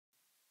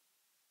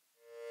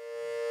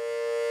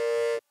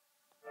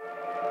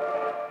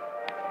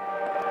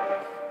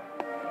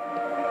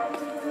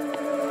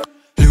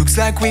Looks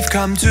like we've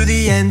come to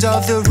the end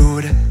of the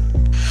road.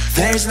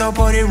 There's no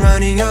point in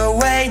running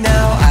away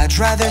now. I'd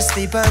rather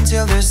sleep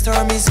until the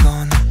storm is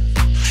gone.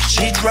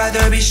 She'd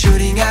rather be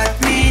shooting at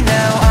me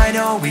now. I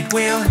know it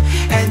will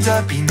end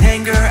up in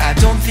anger. I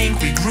don't think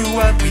we grew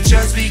up, we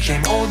just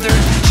became older.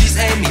 She's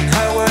aiming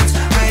her words,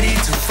 ready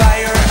to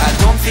fire. I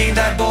don't think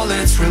that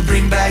bullets will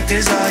bring back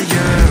desire.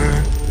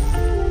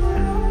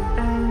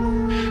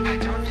 I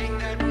don't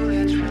think that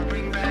bullets will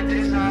bring back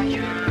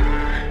desire.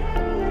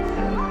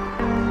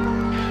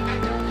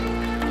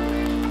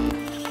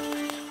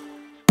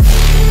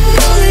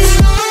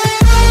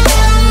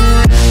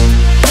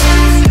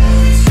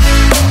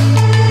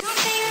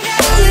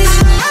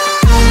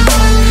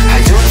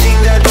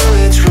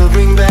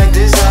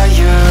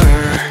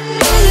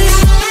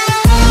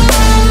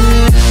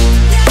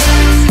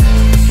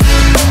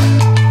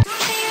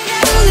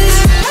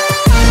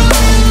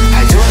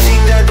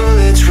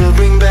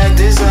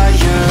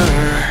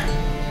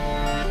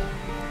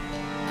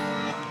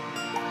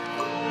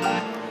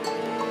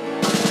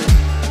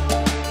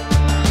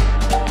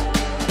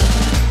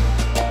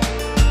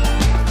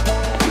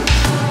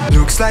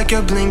 Like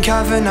a blink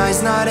of an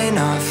eye's not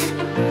enough.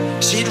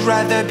 She'd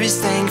rather be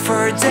staying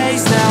for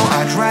days now.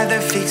 I'd rather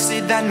fix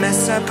it than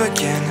mess up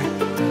again.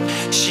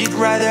 She'd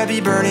rather be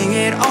burning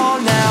it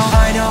all now.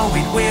 I know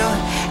it will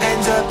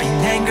end up in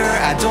anger.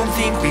 I don't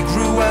think we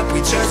grew up,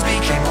 we just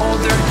became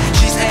older.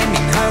 She's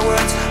aiming her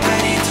words,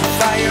 ready to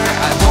fire.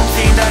 I don't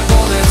think that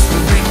bullets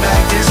will bring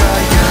back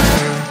desire.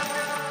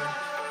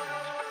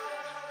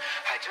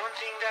 I don't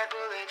think that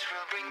bullets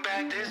will bring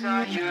back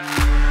desire.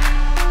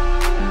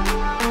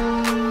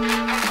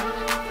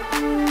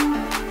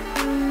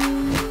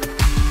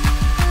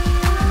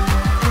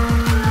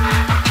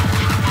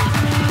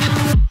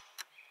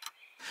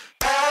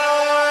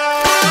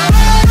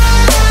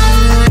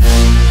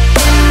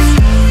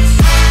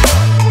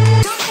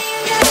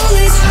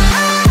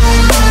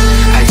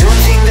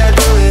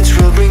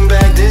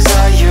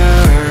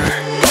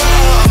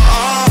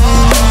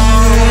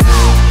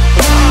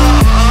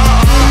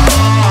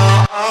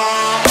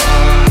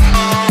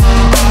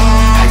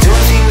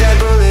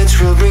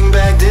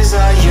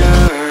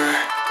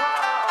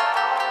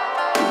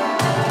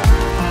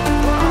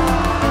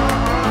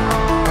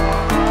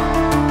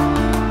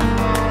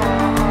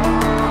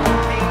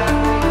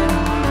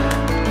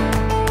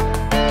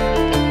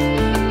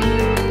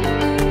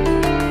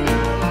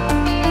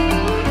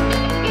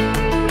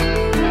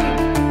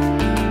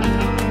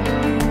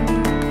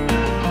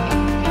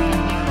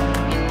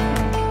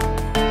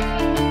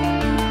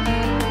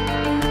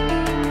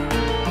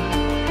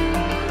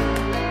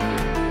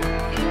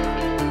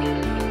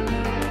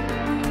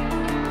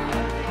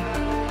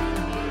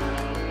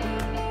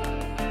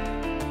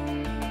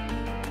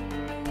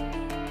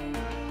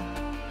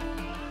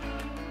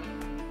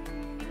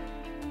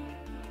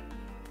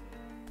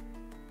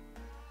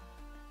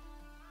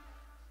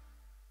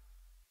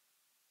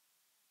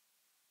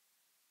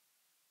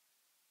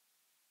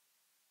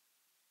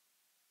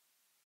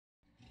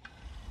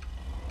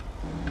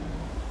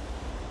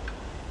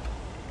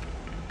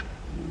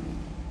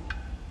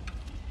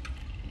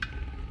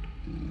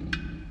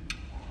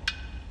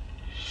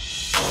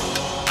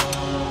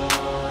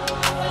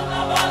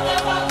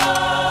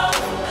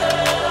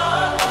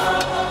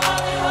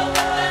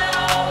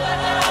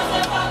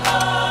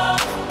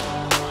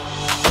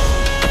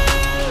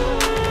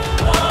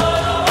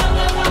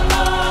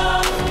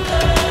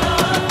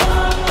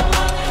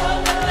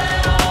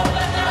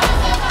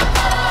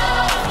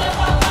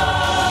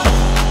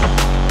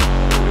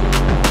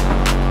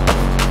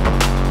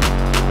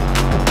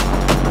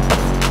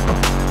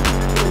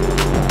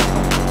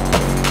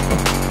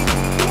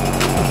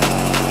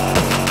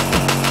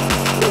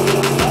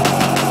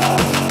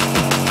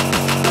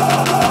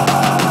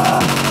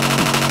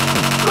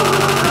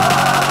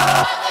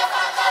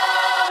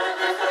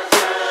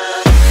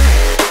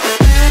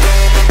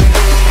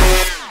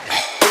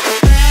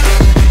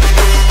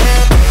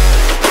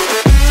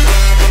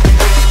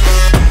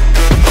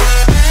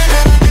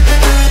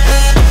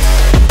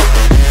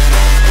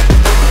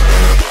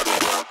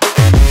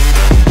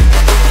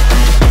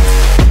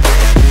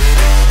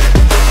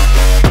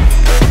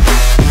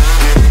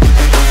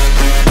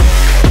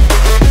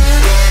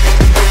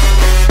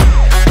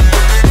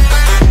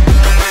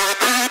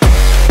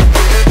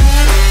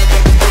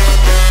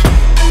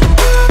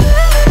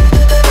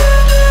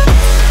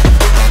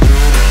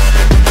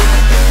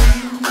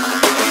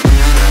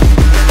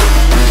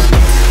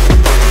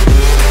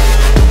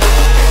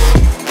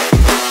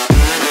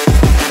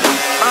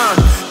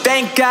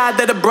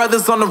 That the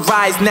brothers on the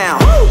rise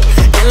now.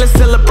 Endless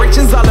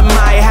celebrations all in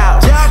my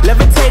house.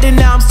 Levitating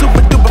now, I'm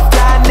super duper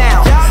fly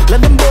now.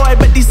 London boy,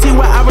 but DC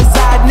where I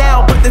reside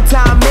now. Put the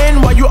time in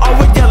while you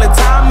always yelling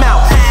time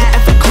out. And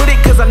for quit it,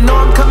 cause I know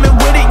I'm coming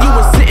with it. You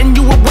were sitting,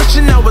 you were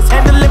wishing I was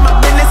handling my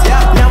business.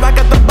 Now I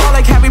got the ball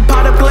like Harry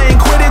Potter playing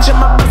Quidditch. And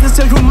my business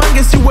so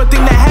humongous, you would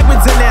think that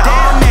happens in it.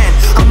 Oh man,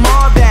 I'm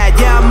all that,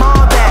 yeah, I'm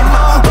all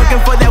that.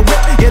 Looking for that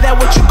whip, yeah, that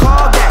what you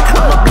call that.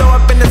 I'ma blow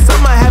up in the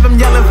summer, have them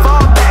yelling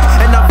fall back.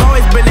 And I've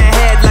always been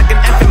ahead like an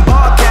effing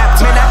ball cap.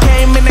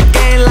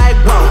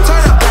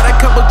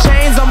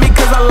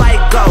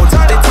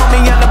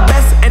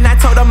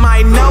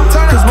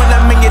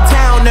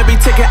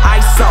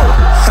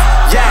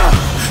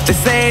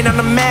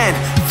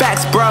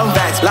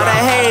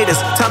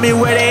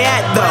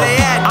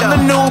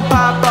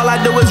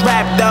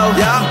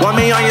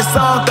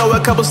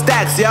 a couple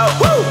stacks, yo.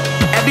 Woo!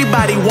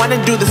 Everybody wanna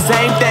do the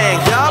same thing,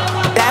 yup.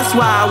 That's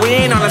why we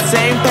ain't on the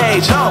same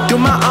page. No, do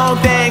my own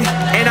thing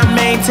and I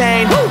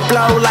maintain. Woo!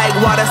 Flow like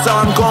water, so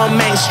I'm going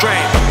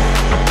mainstream.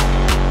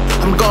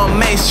 I'm going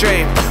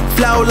mainstream.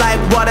 Flow like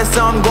water,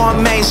 so I'm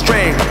going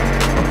mainstream.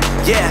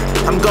 Yeah,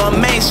 I'm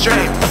going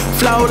mainstream.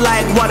 Flow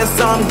like water,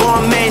 so I'm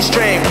going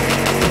mainstream.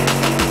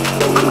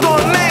 I'm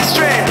going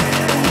mainstream.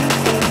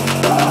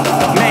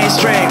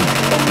 Mainstream.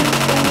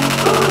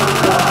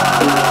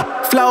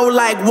 Flow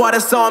like water,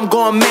 so I'm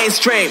going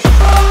mainstream.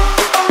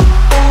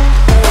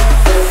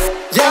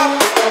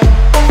 Yup.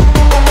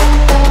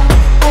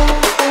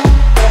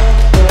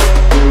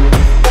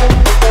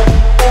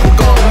 I'm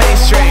going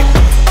mainstream.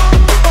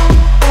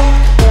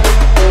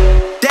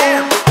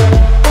 Damn.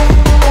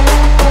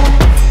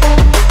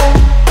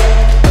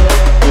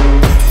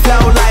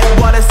 Flow like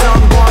water, so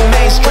I'm going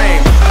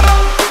mainstream.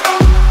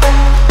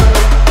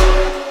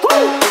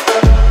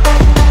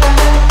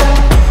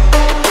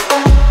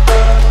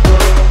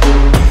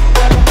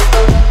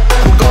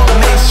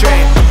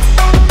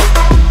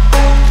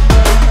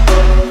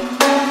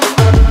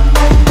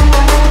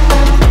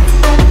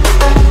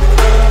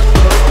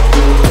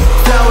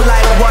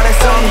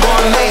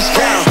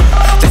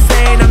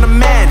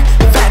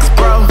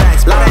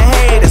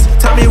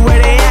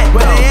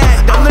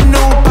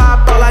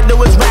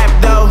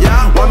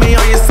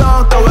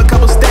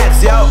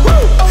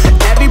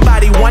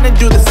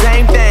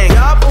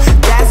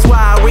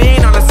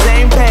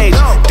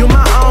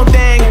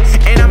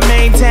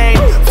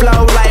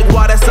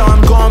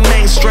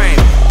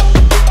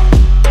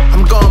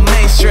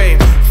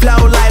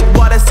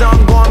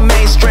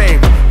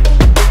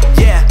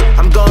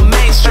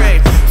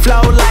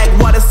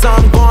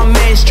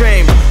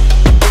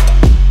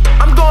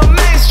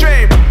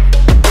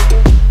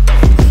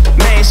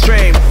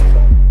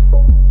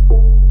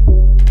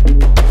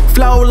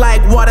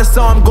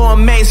 So I'm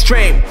going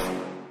mainstream.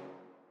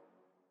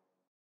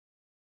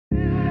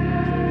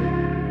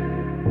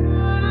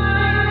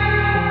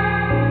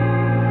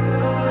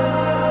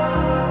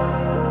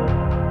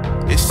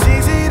 It's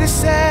easy to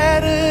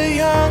set a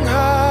young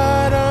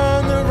heart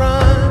on the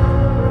run,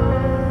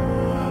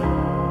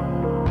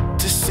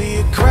 to see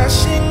it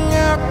crashing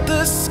out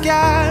the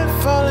sky,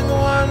 falling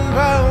one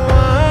by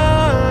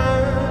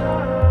one,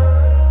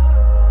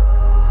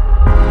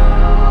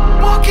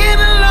 walking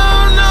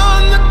alone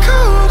on the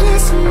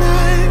coldest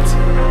night.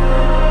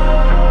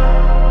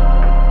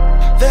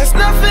 There's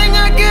nothing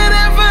I can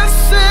ever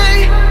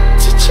say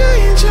to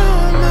change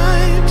your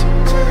mind.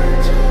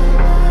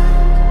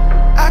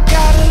 I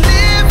gotta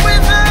live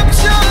without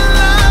your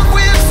love,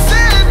 we've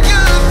said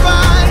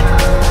goodbye.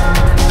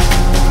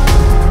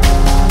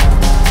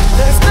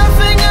 There's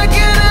nothing I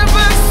can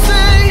ever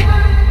say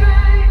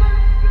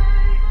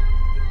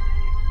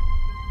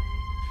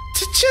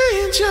to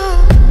change your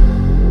mind.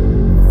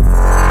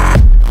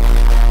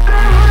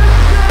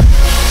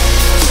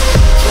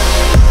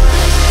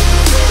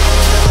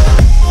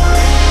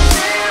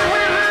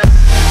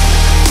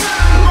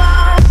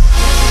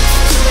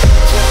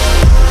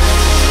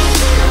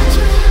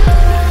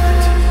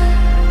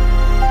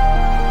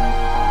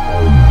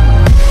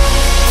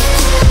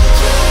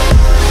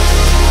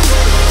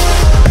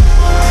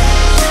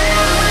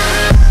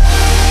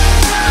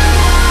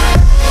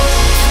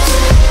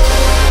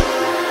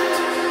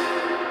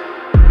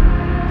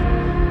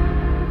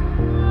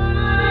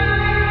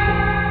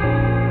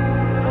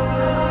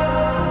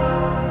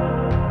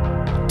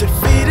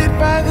 Defeated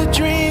by the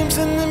dreams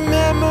and the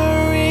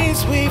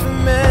memories we've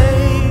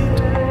made,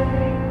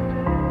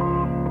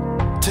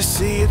 to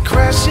see it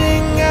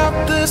crashing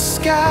out the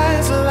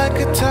skies like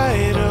a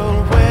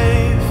tidal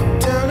wave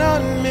down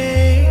on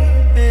me.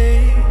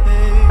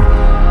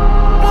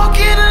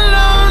 Walking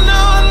alone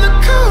on the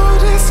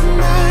coldest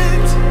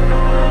night.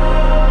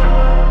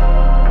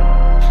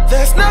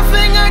 There's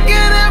nothing I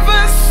can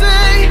ever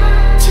say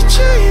to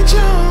change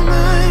your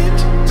mind.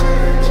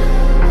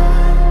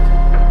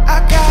 I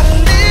gotta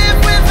live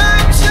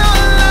without your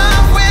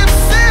love, we've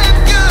said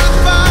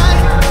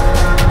goodbye.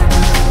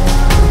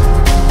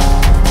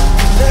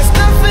 There's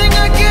nothing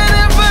I can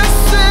ever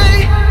say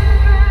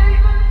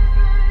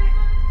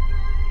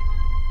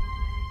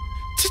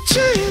to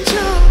change your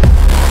mind.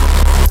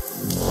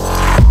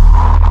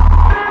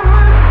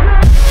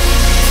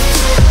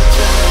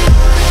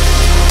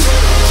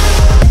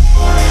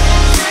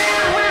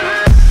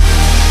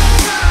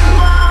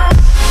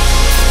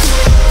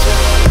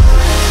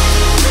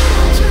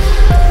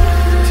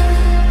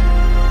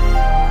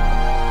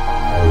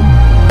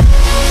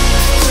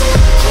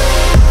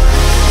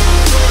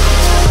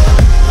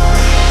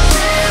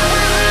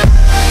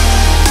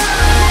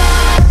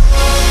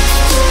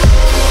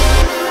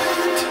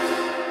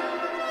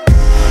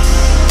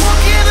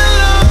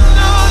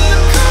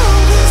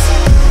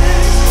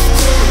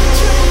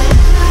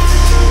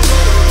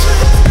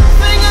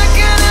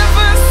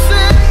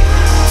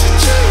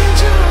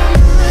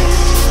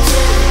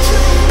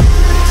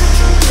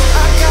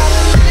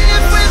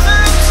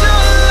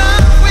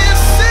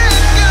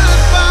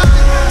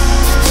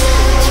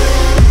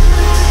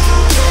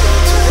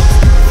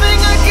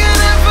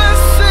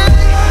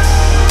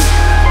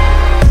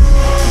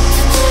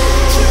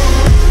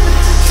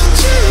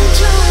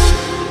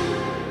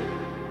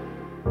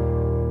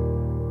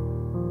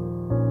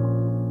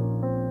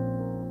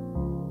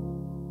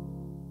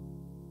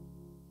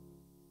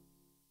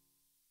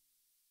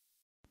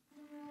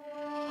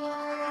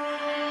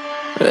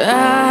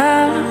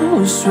 I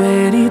was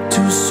ready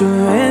to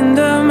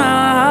surrender my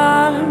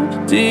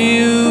heart to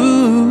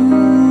you,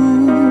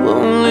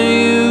 only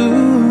you.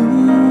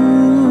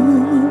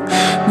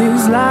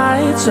 These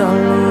lights all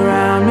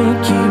around me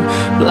keep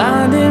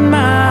blinding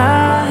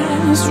my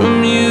eyes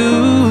from you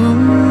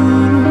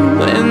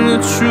and the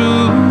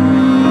truth.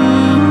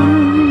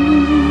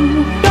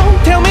 Don't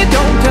tell me,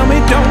 don't tell me,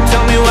 don't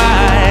tell me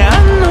why. I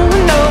know,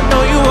 no, no,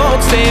 you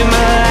won't save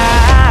my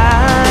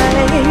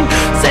life,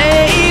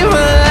 save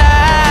my life.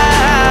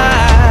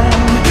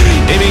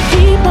 Baby,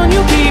 keep on,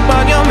 you keep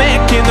on, you're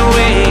making the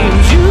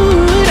waves. You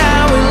and I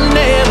will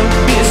never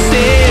be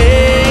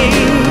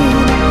saved,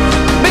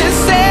 be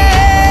saved.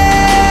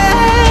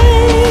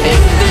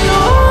 If the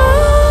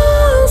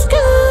walls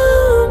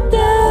come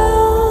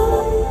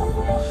down,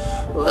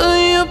 will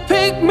you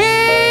pick me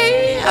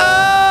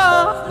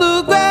off the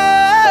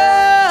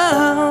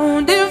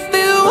ground? If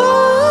the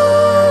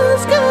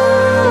walls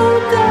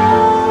come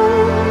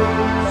down,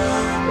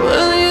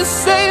 will you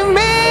save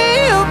me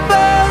or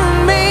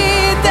burn me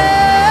down?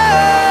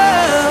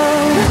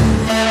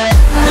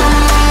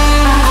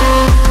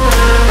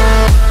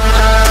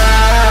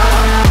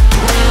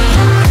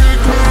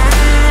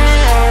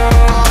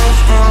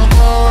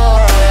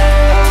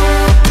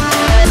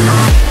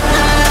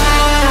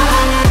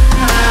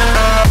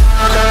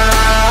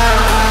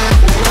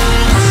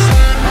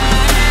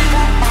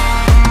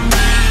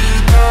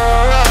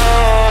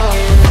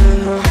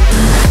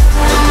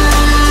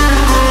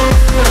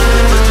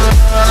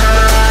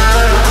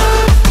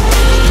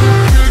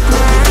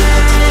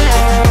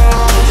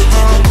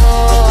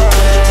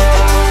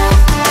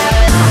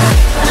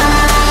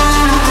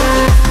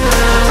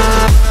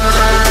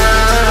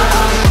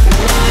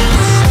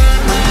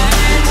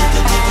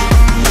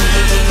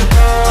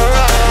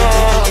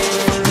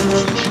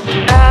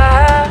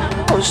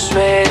 I was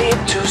ready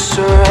to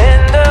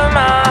surrender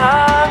my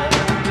heart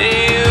to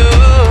you,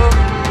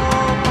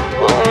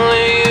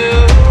 only you.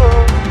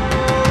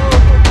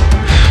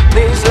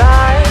 These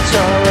lights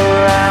all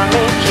around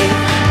me keep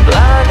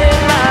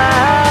blinding my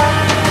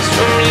eyes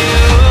from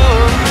you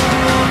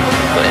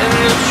and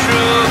the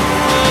truth.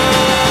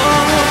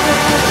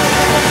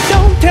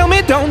 Don't tell me,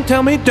 don't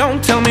tell me, don't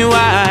tell me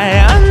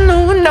why. I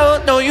know, no,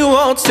 no, you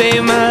won't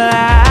save my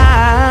life,